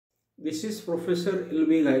This is Professor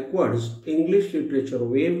L.B.Gayakawad's English Literature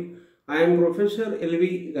Wave. I am Professor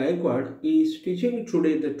L.B. Gayakawad is teaching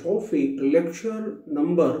today the topic lecture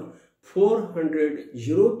number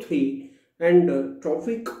 403 and the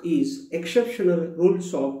topic is exceptional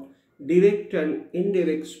rules of direct and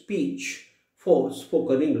indirect speech for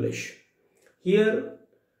spoken English. Here,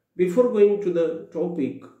 before going to the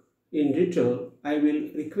topic in detail, I will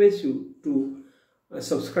request you to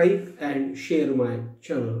subscribe and share my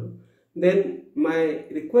channel. Then my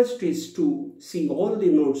request is to see all the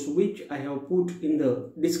notes which I have put in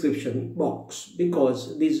the description box,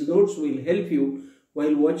 because these notes will help you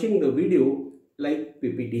while watching the video like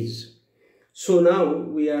PPTs. So now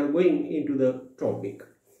we are going into the topic.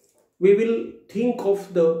 We will think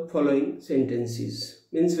of the following sentences.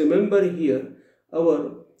 Means remember here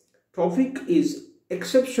our topic is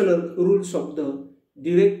exceptional rules of the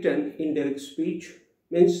direct and indirect speech.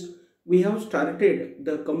 Means we have started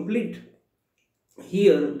the complete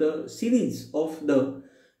here the series of the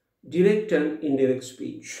direct and indirect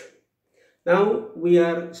speech. Now we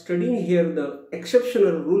are studying here the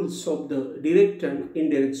exceptional rules of the direct and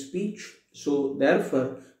indirect speech. So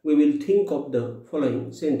therefore we will think of the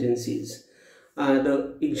following sentences.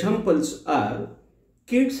 The examples are: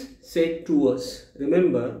 Keats said to us.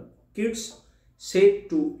 Remember, Keats said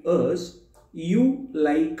to us, "You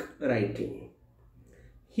like writing."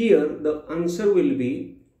 Here the answer will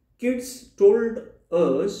be, Keats told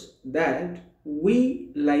us that we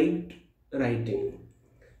liked writing.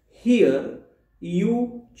 Here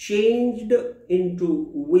you changed into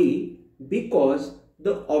we because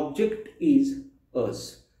the object is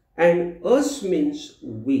us, and us means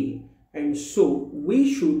we, and so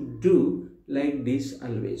we should do like this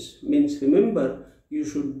always. Means remember, you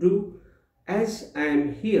should do as I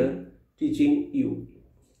am here teaching you.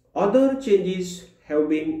 Other changes have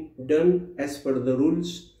been done as per the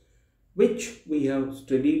rules which we have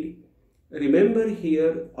studied. Remember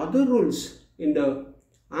here other rules in the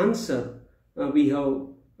answer we have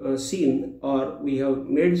seen, or we have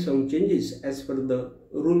made some changes as per the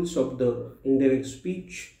rules of the indirect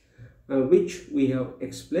speech which we have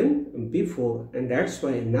explained before, and that's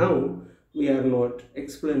why now we are not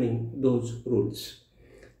explaining those rules.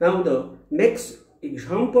 Now the next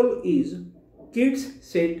example is, Keats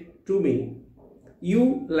said to me,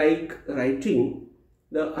 "You like writing."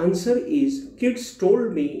 The answer is, Keats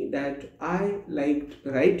told me that I liked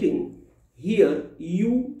writing. Here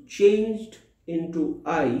you changed into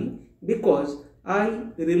I because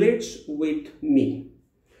I relates with me.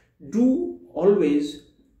 Do always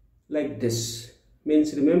like this.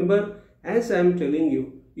 Means remember, as I am telling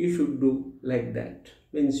you, you should do like that.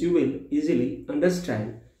 Means you will easily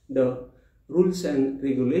understand the rules and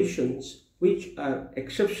regulations which are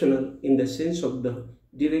exceptional in the sense of the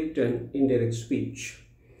direct and indirect speech.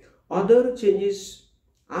 Other changes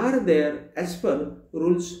are there as per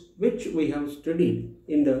rules which we have studied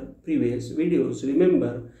in the previous videos.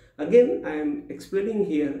 Remember, again I am explaining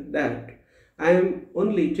here that I am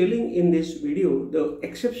only telling in this video the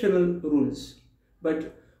exceptional rules,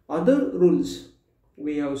 but other rules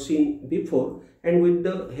we have seen before, and with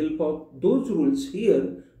the help of those rules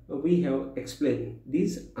here we have explained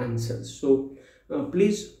these answers. So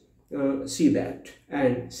please see that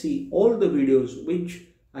and see all the videos which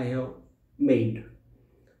I have made.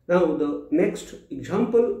 Now the next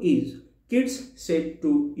example is, Keats said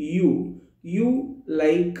to you, "You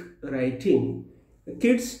like writing."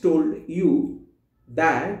 Keats told you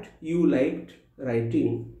that you liked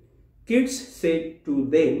writing. Keats said to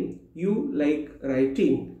them, "You like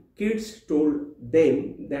writing." Keats told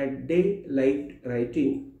them that they liked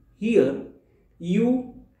writing. Here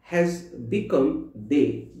you has become they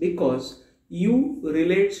because you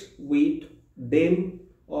relates with them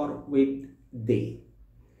or with they,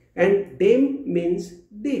 and them means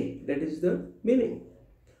they. That is the meaning.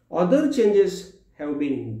 Other changes have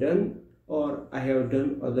been done, or I have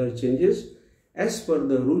done other changes as per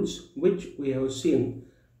the rules which we have seen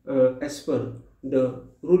as per the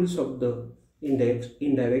rules of the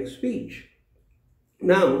indirect speech.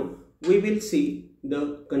 Now we will see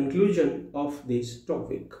the conclusion of this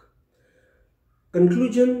topic.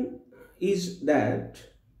 Conclusion is that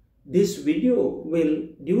this video will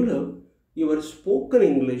develop your spoken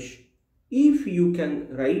English if you can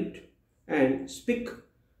write and speak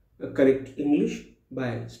correct English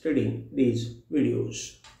by studying these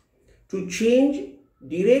videos. To change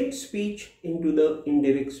direct speech into the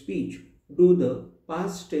indirect speech, do the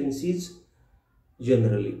past tenses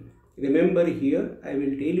generally. Remember here I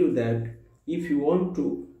will tell you that if you want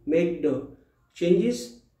to make the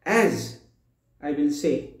changes as I will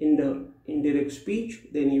say in the indirect speech,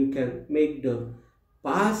 then you can make the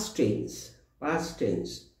past tense. Past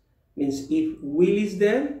tense means if will is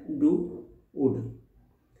there, do, would.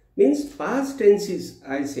 Means past tenses,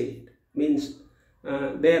 I said, means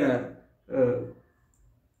there are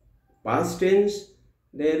past tense,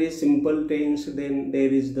 there is simple tense, then there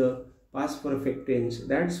is the past perfect tense.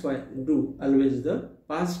 That's why do always the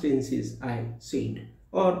past tense is I said,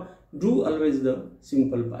 or do always the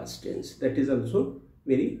simple past tense. That is also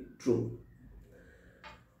very true.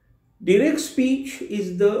 Direct speech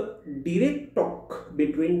is the direct talk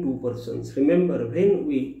between two persons. Remember, when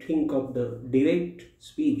we think of the direct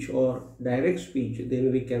speech or direct speech,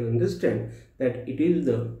 then we can understand that it is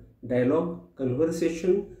the dialogue,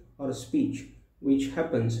 conversation or speech which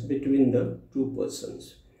happens between the two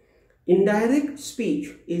persons. Indirect speech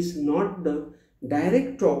is not the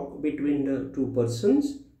direct talk between the two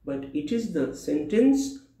persons, but it is the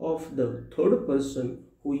sentence of the third person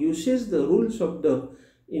who uses the rules of the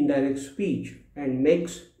indirect speech and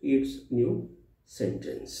makes its new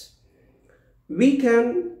sentence. We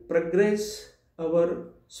can progress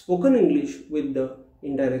our spoken English with the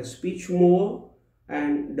indirect speech more,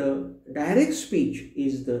 and the direct speech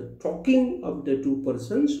is the talking of the two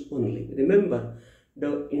persons only. Remember,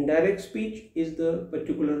 the indirect speech is the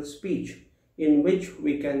particular speech in which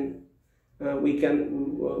we can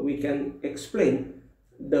explain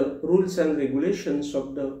the rules and regulations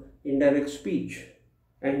of the indirect speech,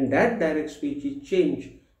 and that direct speech is changed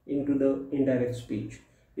into the indirect speech.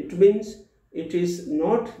 It means it is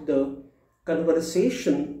not the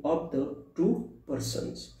conversation of the two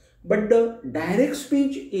persons, but the direct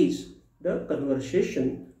speech is the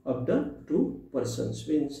conversation of the two persons.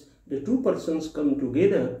 Means the two persons come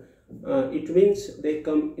together, it means they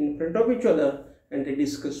come in front of each other and they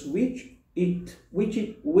discuss with each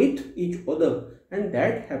other, and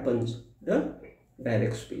that happens the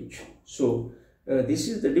direct speech. So this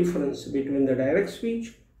is the difference between the direct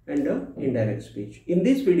speech and the indirect speech. In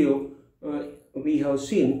this video, we have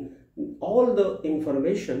seen all the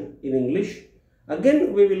information in English.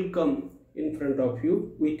 Again, we will come in front of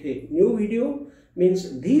you with a new video.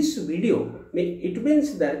 Means this video, it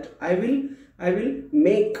means that I will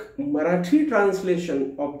make Marathi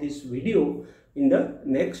translation of this video in the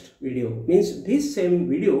next video. Means this same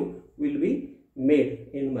video will be made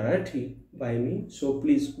in Marathi by me. So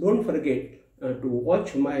please don't forget to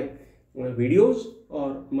watch my videos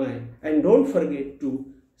and don't forget to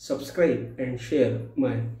subscribe and share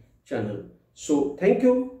my channel. So thank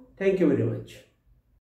you very much.